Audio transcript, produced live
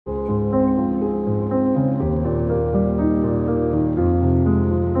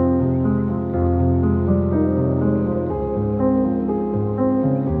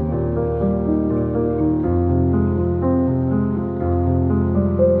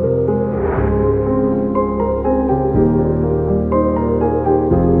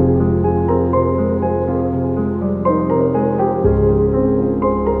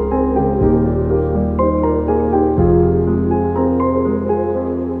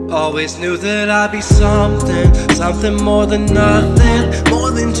Always knew that I'd be something more than nothing, more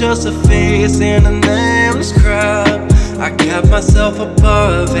than just a face in a nameless crowd. I kept myself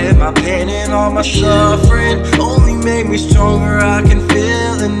above it, my pain and all my suffering only made me stronger, I can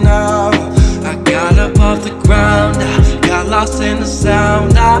feel it now. I got up off the ground, I got lost in the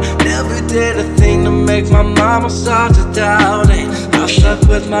sound. I never did a thing to make my mama start to doubt it. I stuck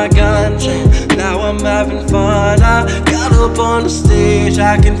with my guns and now I'm having fun. I got up on the stage,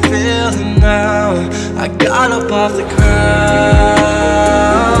 I can feel it now. I got up off the ground,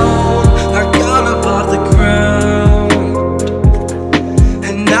 I got up off the ground,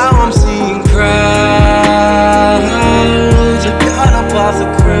 and now I'm seeing crowds. I got up off the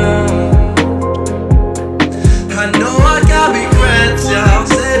ground. I know I got regrets, I'll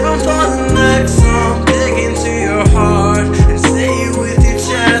save them for the next song. Dig into your heart and say it with your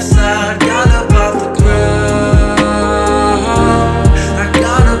chest. I got up off the ground, I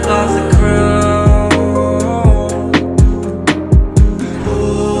got up off the ground.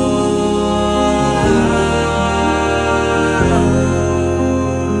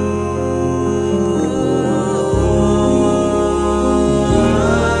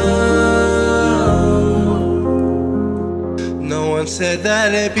 No one said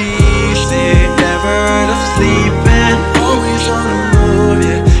that it'd be easy, never heard of sleeping, always on the move,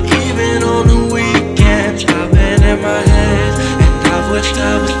 yeah, even on the weekends. I've been in my head, and I've wished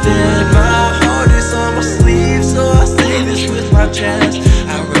I was dead. My heart is on my sleeve, so I say this with my chest.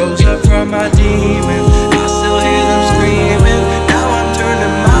 I rose up from my demons, I still hear them screaming. Now I'm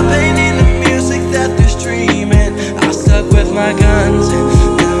turning my pain into music that they're streaming. I stuck with my guns, and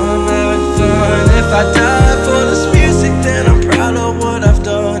now I'm having fun. If I die for this music, then I'm proud of what I've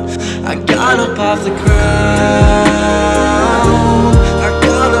done. I got up off the ground.